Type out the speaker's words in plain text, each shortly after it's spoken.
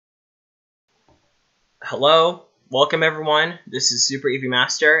Hello, welcome everyone. This is Super Eevee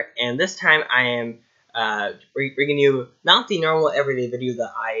Master, and this time I am bringing you not the normal everyday video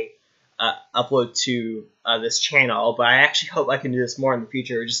that I upload to this channel, but I actually hope I can do this more in the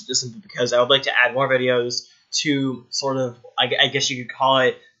future, just simply because I would like to add more videos to sort of, I guess you could call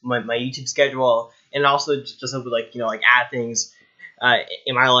it my YouTube schedule, and also just simply like add things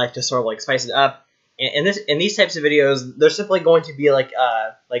in my life to sort of like spice it up. And these types of videos, they're simply going to be like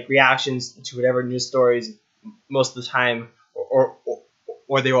reactions to whatever news stories most of the time, or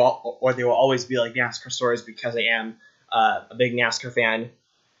they will always be like NASCAR stories because I am a big NASCAR fan.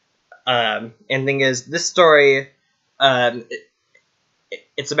 And thing is, this story,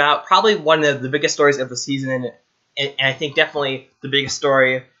 it's about probably one of the biggest stories of the season, and I think definitely the biggest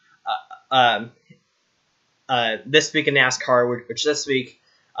story this week in NASCAR, which this week.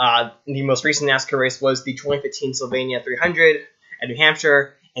 The most recent NASCAR race was the 2015 Sylvania 300 at New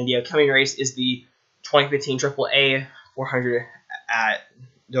Hampshire, and the upcoming race is the 2015 AAA 400 at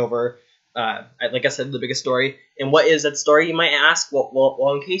Dover. Like I said, the biggest story. And what is that story, you might ask? Well,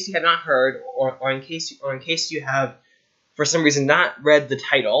 in case you have not heard, or in case you have, for some reason, not read the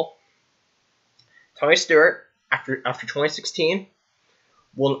title, Tony Stewart, after 2016,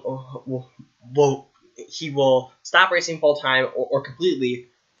 he will stop racing full time or completely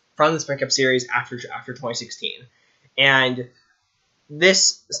from the Sprint Cup Series after 2016, and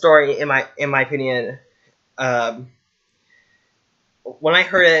this story, in my opinion, when I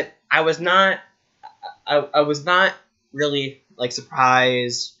heard it, I was not really like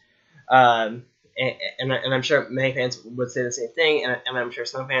surprised, and I'm sure many fans would say the same thing, and I'm sure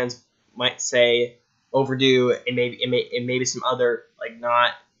some fans might say overdue, and maybe some other like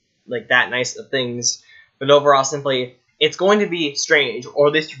not like that nice of things, but overall, simply, it's going to be strange, or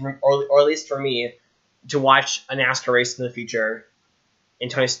at least for me, to watch a NASCAR race in the future, and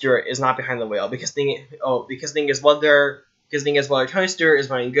Tony Stewart is not behind the wheel, because thing is whether Tony Stewart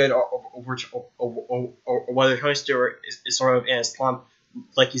is running good, or whether Tony Stewart is sort of in a slump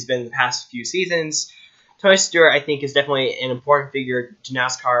like he's been in the past few seasons. Tony Stewart, I think, is definitely an important figure to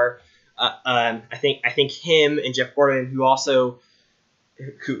NASCAR. I think him and Jeff Gordon, who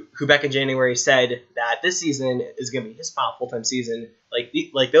back in January said that this season is going to be his final full-time season.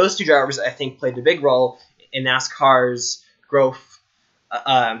 Like those two drivers, I think, played a big role in NASCAR's growth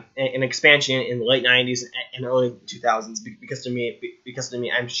and expansion in the late 90s and early 2000s. Because to me,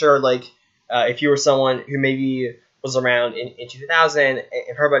 I'm sure if you were someone who maybe was around in 2000 and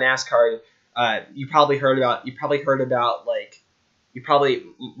heard about NASCAR, you probably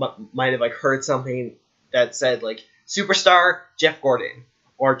might have heard something that said like superstar Jeff Gordon,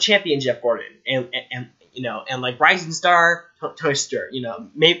 or champion Jeff Gordon, and like rising star Tony Stewart.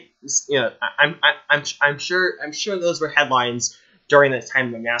 I'm sure those were headlines during the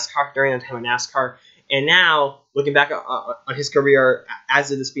time of NASCAR. And now, looking back on his career as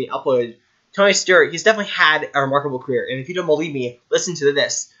it is being uploaded, Tony Stewart, he's definitely had a remarkable career. And if you don't believe me, listen to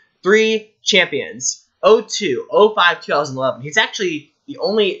this: 3 champions, 02, 05, 2011. He's actually the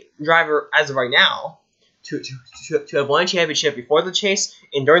only driver as of right now to have won a championship before the chase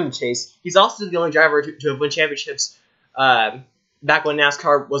and during the chase. He's also the only driver to have won championships back when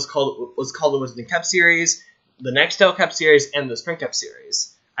NASCAR was called the Wisdom Cup Series, the Nextel Cup Series, and the Sprint Cup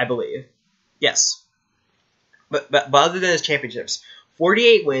Series, I believe. Yes. But other than his championships,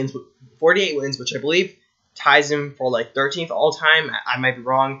 48 wins, which I believe ties him for like 13th all time. I might be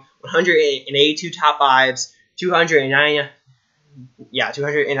wrong. 182 top 5s,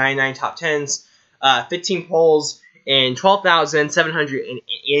 299 top 10s. 15 poles, and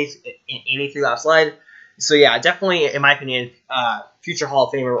 12,783 laps led. So yeah, definitely, in my opinion, future Hall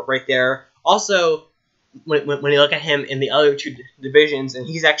of Famer right there. Also, when you look at him in the other 2 divisions, and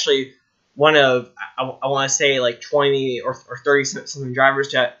he's actually one of, I want to say, like 20 or 30 something drivers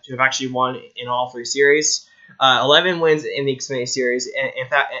to have actually won in all 3 series. 11 wins in the Xfinity Series.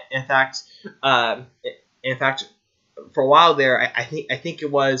 In fact, for a while there, I think it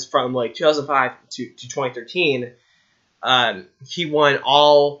was from like 2005 to 2013, he won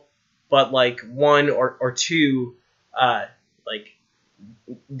all but like 1 or 2 like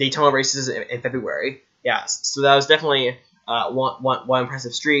Daytona races in February. Yeah, so that was definitely one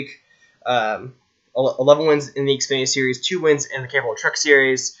impressive streak. 11 wins in the Xfinity Series, 2 wins in the Capital Truck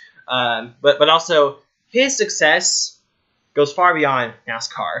Series. But also, his success goes far beyond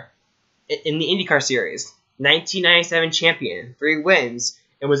NASCAR. In the IndyCar Series, 1997 champion, 3 wins,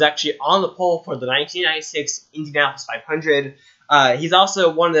 and was actually on the pole for the 1996 Indianapolis 500. He's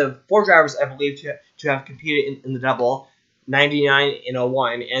also one of the 4 drivers, I believe, to have competed in the double, 99 and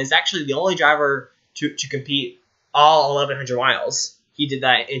 01, and is actually the only driver to compete all 1,100 miles. He did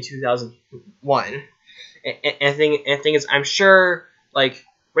that in 2001. And thing is, I'm sure like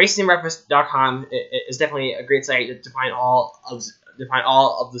racingreference.com is definitely a great site to find all of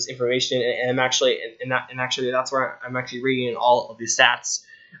this information, and I'm actually actually that's where I'm actually reading all of these stats,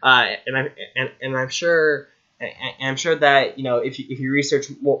 and I'm sure that if you research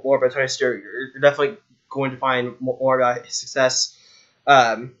more about Tony Stewart, you're definitely going to find more about his success.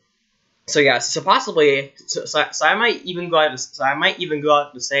 So yeah, so possibly, so I might even go out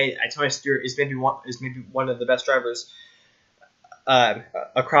to say that Tony Stewart is maybe one of the best drivers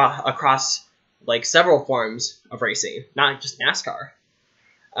across like several forms of racing, not just NASCAR.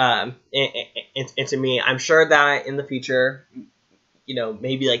 And to me, I'm sure that in the future,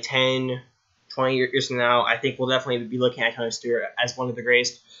 maybe like 10, 20 years from now, I think we'll definitely be looking at Tony Stewart as one of the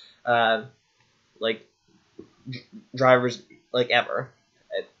greatest like drivers like ever.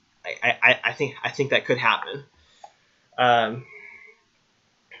 I think that could happen. And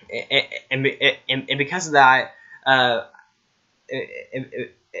because of that, I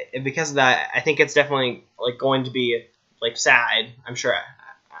think it's definitely like going to be like sad. I'm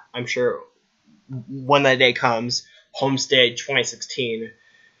sure when that day comes, Homestead 2016.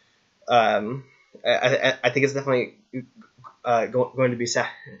 I think it's definitely going to be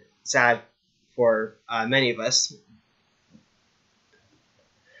sad for many of us.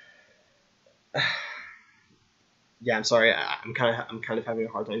 Yeah, I'm sorry. I'm kind of having a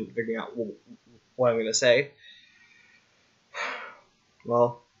hard time figuring out what I'm gonna say.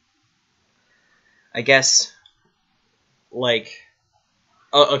 Well, I guess like,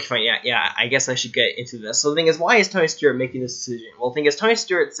 oh, okay, fine. Yeah. I guess I should get into this. So the thing is, why is Tony Stewart making this decision? Well, the thing is, Tony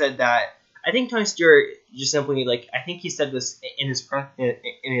Stewart said that. I think Tony Stewart just simply I think he said this in his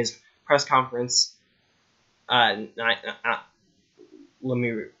press conference. Let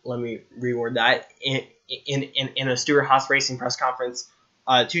me reword that in a Stewart Haas Racing press conference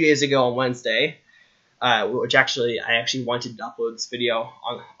 2 days ago on Wednesday, which I actually wanted to upload this video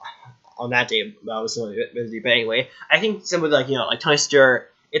on that day, but I was so busy. But anyway, I think simply like Tony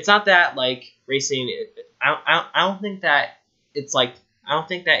Stewart, it's not that like racing. I don't think that it's like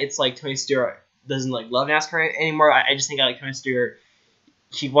Tony Stewart doesn't like love NASCAR anymore. I just think like Tony Stewart,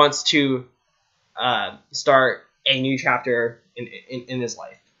 he wants to start a new chapter in his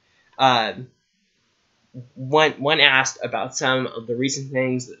life. When asked about some of the recent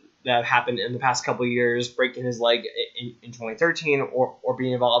things that have happened in the past couple of years, breaking his leg in 2013 or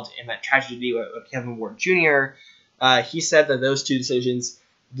being involved in that tragedy with Kevin Ward Jr., he said that those two decisions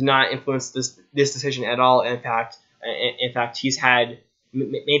did not influence this decision at all. In fact, he's had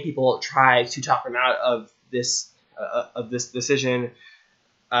many people try to talk him out of this decision,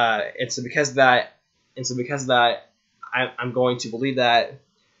 and so because of that, I'm going to believe that.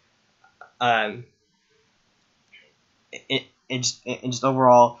 And just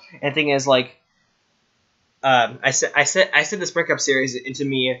overall, and the thing is, like, I said this breakup series, and to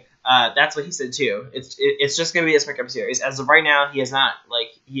me, that's what he said too. It's just gonna be this breakup series. As of right now, he has not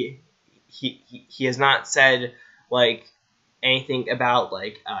he has not said like anything about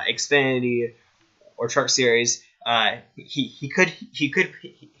like Xfinity or Truck Series. He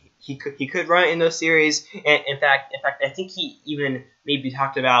could run in those series, and in fact, I think he even maybe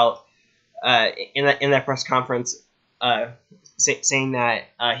talked about in that press conference, saying that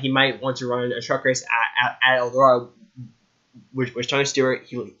he might want to run a truck race at Eldora, which Tony Stewart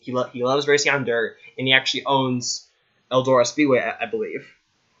he loves racing on dirt, and he actually owns Eldora Speedway, I believe.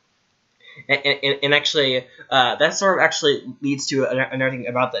 And actually, that sort of actually leads to another thing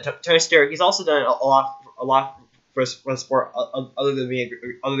about that. Tony Stewart, he's also done a lot for the sport other than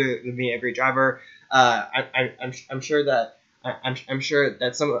being a great driver. I'm sure that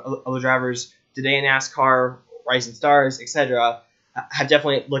some other drivers today in NASCAR, rising stars, etc., have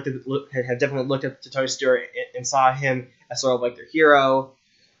definitely looked up to Tony Stewart and saw him as sort of like their hero.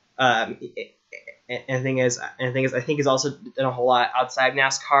 And the thing is, I think he's also done a whole lot outside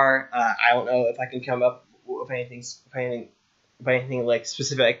NASCAR. I don't know if I can come up with anything like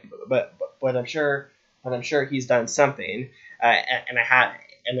specific, but I'm sure he's done something. And I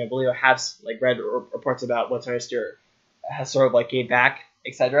believe I have like read reports about what Tony Stewart has sort of like gave back,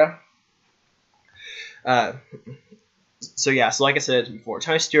 etc. So like I said before,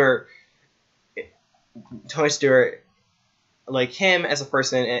 Tony Stewart, like him as a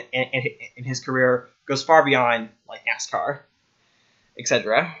person and his career goes far beyond like NASCAR,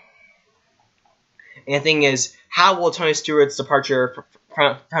 etc. And the thing is, how will Tony Stewart's departure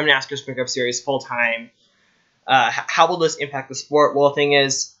from NASCAR's pickup series full time? How will this impact the sport? Well, the thing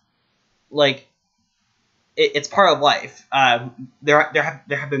is, like, it's part of life. There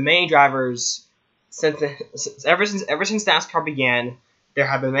have been many drivers ever since NASCAR began there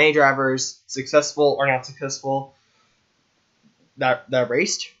have been many drivers, successful or not successful, that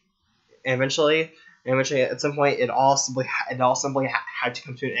raced, and eventually at some point it all simply had to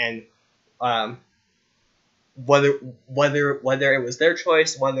come to an end. Whether it was their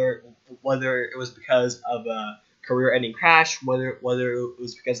choice, whether it was because of a career-ending crash, whether it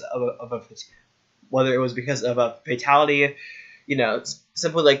was because of a fatality, it's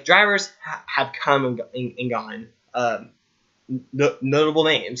simply like drivers have come and gone. Notable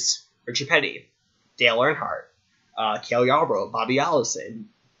names: Richard Petty, Dale Earnhardt, Cale Yarborough, Bobby Allison,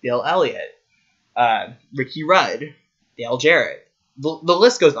 Bill Elliott, Ricky Rudd, Dale Jarrett. The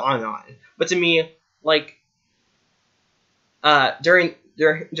list goes on and on. But to me, like, during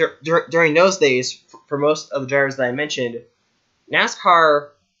those days, for most of the drivers that I mentioned,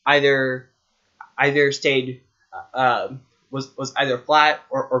 NASCAR either stayed was either flat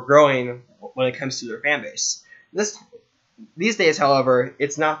or growing when it comes to their fan base. These days, however,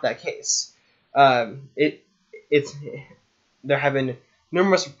 it's not that case. There have been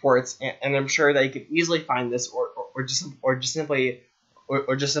numerous reports, and I'm sure that you can easily find this, or just simply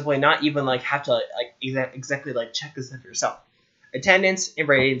not even like have to exactly like check this out yourself. Attendance and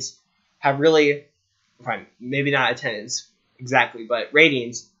ratings have really, maybe not attendance exactly, but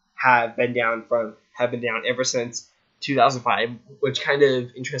ratings have been down ever since 2005, which kind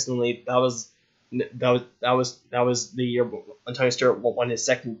of interestingly that was the year when Tony Stewart won his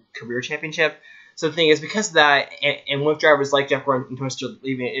second career championship. So the thing is, because of that, and with drivers like Jeff Gordon and Tony Stewart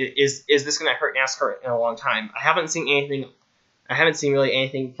leaving, is this going to hurt NASCAR in a long time? I haven't seen really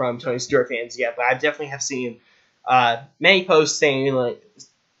anything from Tony Stewart fans yet, but I definitely have seen many posts saying where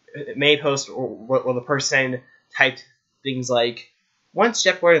the person typed things like, "Once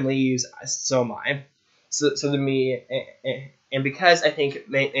Jeff Gordon leaves, so am I." So to me, and because I think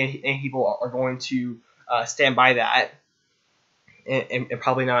many people are going to stand by that and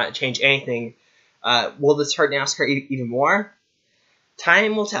probably not change anything, will this hurt NASCAR even more?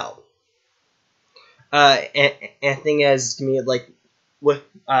 Time will tell. And the thing is, to me, like, with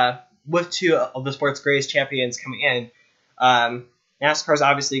two of the sport's greatest champions coming in, NASCAR is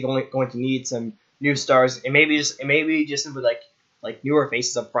obviously going to need some new stars, and maybe just simply like newer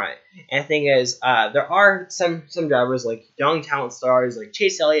faces up front. And the thing is, there are some drivers, like young talent stars like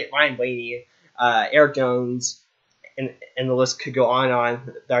Chase Elliott, Ryan Blaney, Eric Jones, and the list could go on and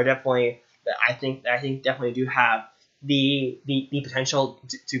on. That are definitely, that I think definitely do have the potential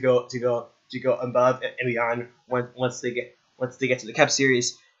to go above and beyond once they get to the Cup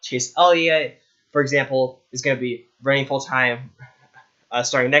Series. Chase Elliott, for example, is going to be running full time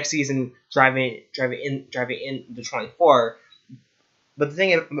starting next season, driving in the 24. But the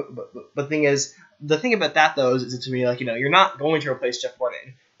thing about that though is to me, like, you're not going to replace Jeff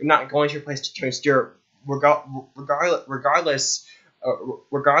Gordon. You're not going to replace Tony Stewart, regardless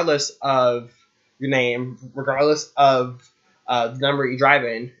of your name, regardless of the number you drive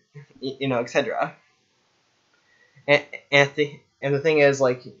in, etc. And the thing is,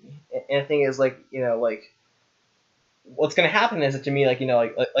 like, what's going to happen is that, to me, like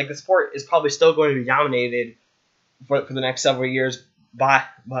the sport is probably still going to be dominated for the next several years by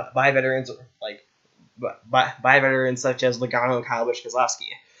veterans, by veterans such as Logano and Kyle Busch-Keselowski.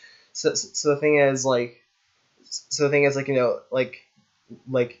 So the thing is, like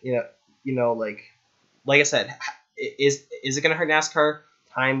I said, is it going to hurt NASCAR?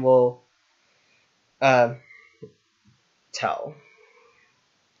 Time will tell.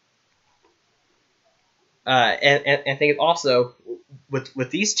 And I think also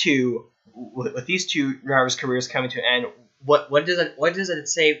with these two drivers' careers coming to an end, what does it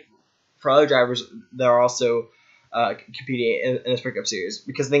say for other drivers that are also competing in this Cup Series?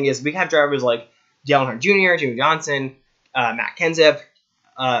 Because the thing is, we have drivers like Dale Earnhardt Jr., Jimmy Johnson, Matt Kenseth,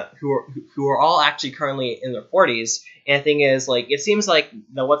 who are all actually currently in their 40s. And the thing is, like, it seems like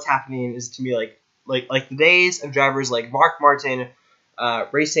that what's happening is, to me, like the days of drivers like Mark Martin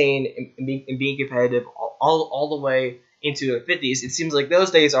racing and being competitive all the way into their 50s. It seems like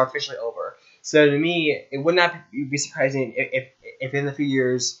those days are officially over. So to me, it would not be surprising if in a few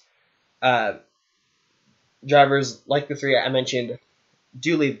years, drivers like the three I mentioned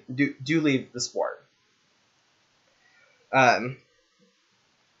do leave the sport. And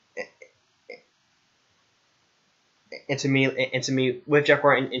to me, with Jeff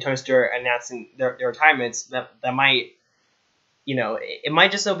Gordon and Tony Stewart announcing their retirements, that might, it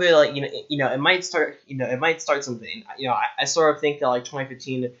might just be like, it might start something. I sort of think that, like,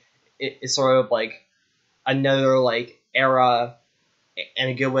 2015 is sort of like another, like, era in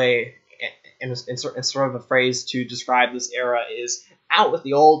a good way, and sort of a phrase to describe this era is out with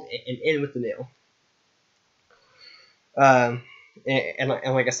the old and in with the new. and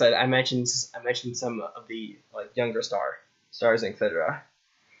like I said, I mentioned some of the like younger stars, etc.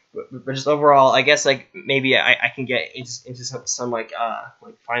 But just overall, I guess like maybe I can get into some like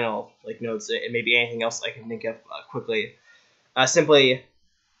final like notes and maybe anything else I can think of quickly. Simply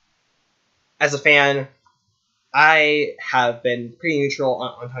as a fan, I have been pretty neutral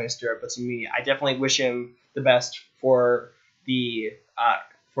on Tony Stewart, but to me, I definitely wish him the best for the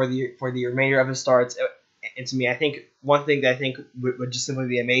remainder of his starts. And to me, I think one thing that I think would just simply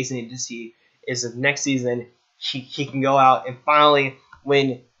be amazing to see is if next season he can go out and finally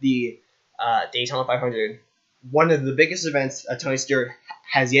win the Daytona 500, one of the biggest events Tony Stewart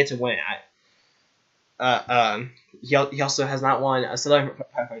has yet to win at. He also has not won a Southern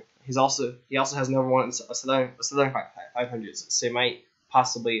 500. He also has never won a Southern 500. So he might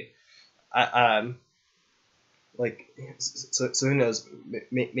possibly so who knows?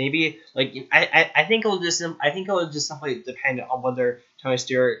 Maybe like I think it will just simply depend on whether Tony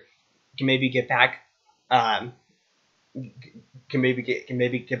Stewart can maybe get back can maybe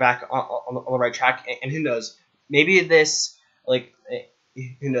get back on the right track, and who knows? Maybe this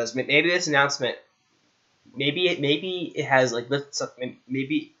who knows? Maybe this announcement, maybe it has like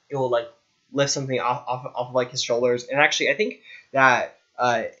maybe it will like lift something off of like his shoulders. And actually, I think that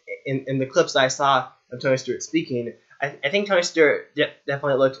in the clips that I saw of Tony Stewart speaking, I think Tony Stewart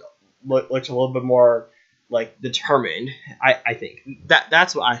definitely looked a little bit more like determined. I think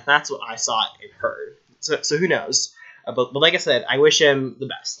that's what I saw and heard. So who knows? But like I said, I wish him the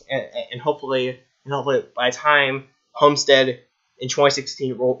best, and hopefully by the time Homestead in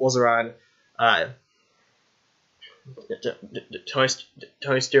 2016 rolls around,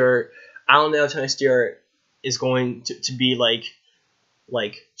 Tony Stewart. I don't know if Tony Stewart is going to be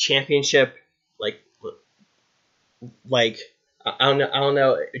like championship I don't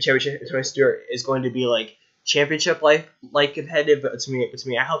know if Tony Stewart is going to be like championship like competitive. But to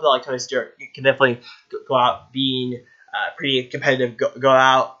me, I hope that like Tony Stewart can definitely go out being pretty competitive. Go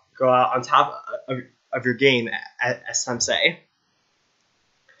out on top of your game, as some say.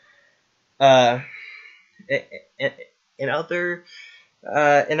 And other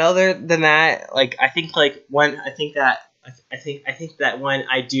than that, like I think that when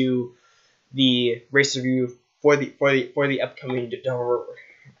I do the race review for the upcoming Dover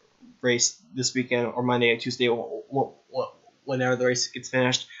race this weekend or Monday and Tuesday, whenever the race gets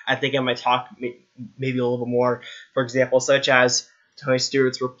finished, I think I might talk maybe a little bit more, for example, such as Tony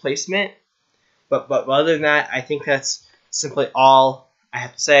Stewart's replacement. But other than that, I think that's simply all I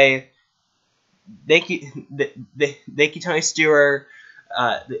have to say. Thank you, Tony Stewart.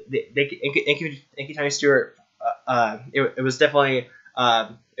 Thank you, Tony Stewart. It was definitely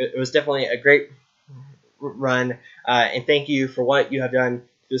a great run, and thank you for what you have done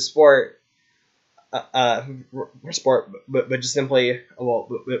to the sport. But just simply,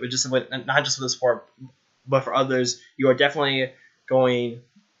 not just for the sport, but for others. You are definitely going.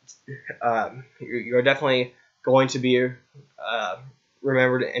 You are definitely going to be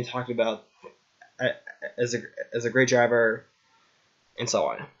remembered and talked about as a great driver, and so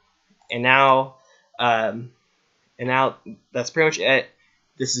on. And now that's pretty much it.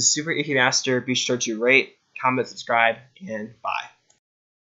 This is Super Icky Master. Be sure to rate, comment, subscribe, and bye.